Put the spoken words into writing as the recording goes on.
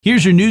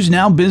Here's your News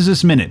Now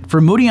Business Minute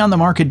from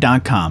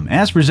MoodyOnTheMarket.com,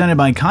 as presented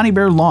by Connie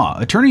Bear Law,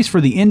 attorneys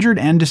for the injured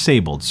and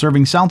disabled,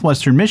 serving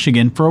southwestern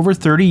Michigan for over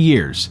 30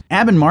 years.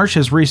 Marsh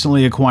has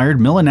recently acquired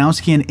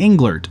Milanowski &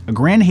 Englert, a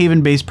Grand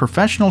Haven-based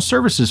professional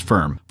services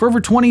firm. For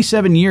over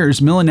 27 years,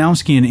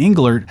 Milanowski &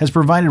 Englert has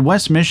provided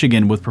West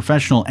Michigan with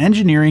professional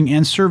engineering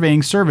and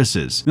surveying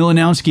services.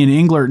 Milanowski &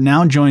 Englert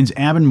now joins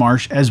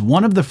Marsh as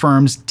one of the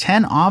firm's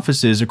 10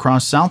 offices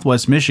across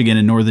southwest Michigan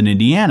and northern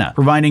Indiana,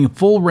 providing a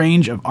full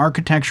range of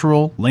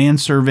architectural,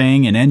 land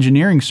surveying, and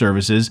engineering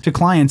services to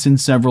clients in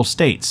several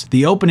states.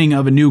 The opening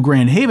of a new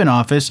Grand Haven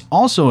office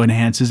also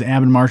enhances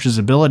Marsh's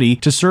ability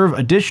to serve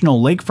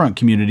additional lakefront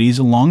communities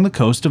along the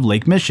coast of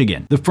Lake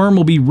Michigan. The firm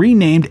will be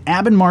renamed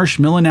Marsh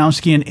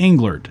Milanowski &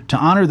 Englert to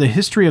honor the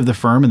history of the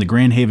firm in the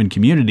Grand Haven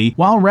community,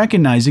 while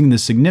recognizing the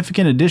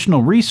significant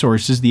additional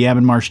resources the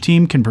Marsh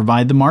team can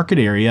provide the market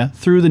area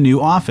through the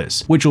new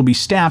office, which will be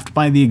staffed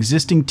by the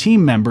existing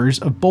team members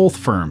of both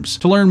firms.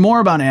 To learn more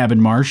about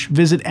Marsh,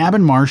 visit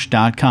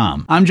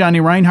abinmarsh.com. I'm Johnny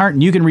Reinhardt,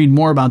 and you can read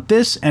more about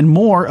this and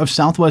more of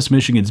Southwest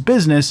Michigan's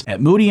business at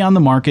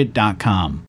MoodyOnTheMarket.com.